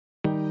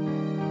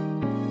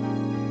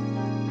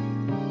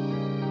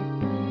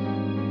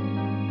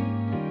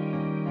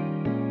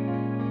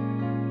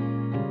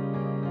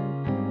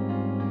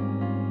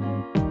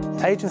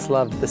Agents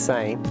love the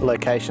saying,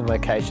 location,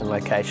 location,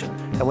 location.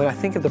 And when I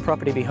think of the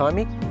property behind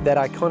me, that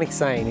iconic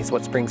saying is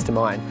what springs to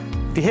mind.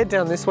 If you head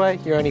down this way,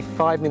 you're only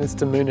 5 minutes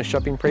to Moonahs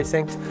Shopping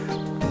Precinct.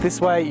 This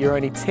way, you're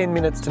only 10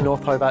 minutes to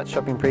North Hobart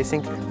Shopping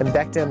Precinct, and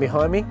back down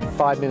behind me,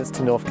 5 minutes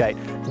to Northgate,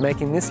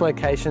 making this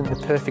location the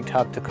perfect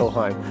hub to call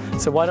home.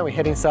 So why don't we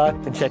head inside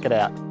and check it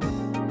out?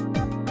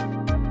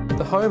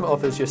 The home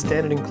offers your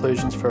standard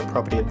inclusions for a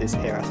property of this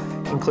era,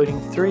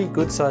 including 3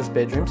 good-sized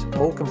bedrooms,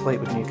 all complete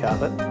with new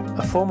carpet,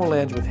 a formal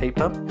lounge with heat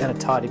pump, and a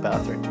tidy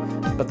bathroom.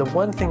 But the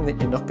one thing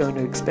that you're not going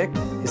to expect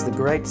is the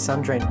great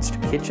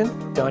sun-drenched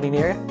kitchen, dining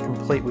area,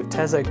 complete with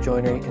Tassoc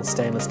joinery and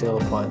stainless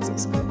steel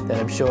appliances that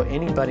I'm sure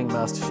any budding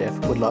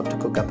MasterChef would love to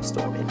cook up a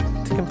storm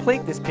in. To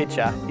complete this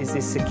picture is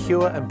this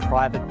secure and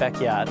private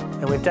backyard,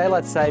 and with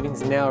daylight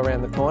savings now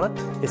around the corner,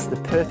 it's the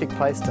perfect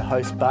place to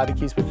host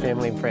barbecues with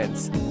family and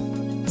friends.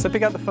 So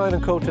pick up the phone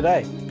and call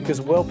today, because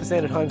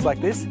well-presented homes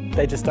like this,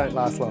 they just don't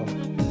last long.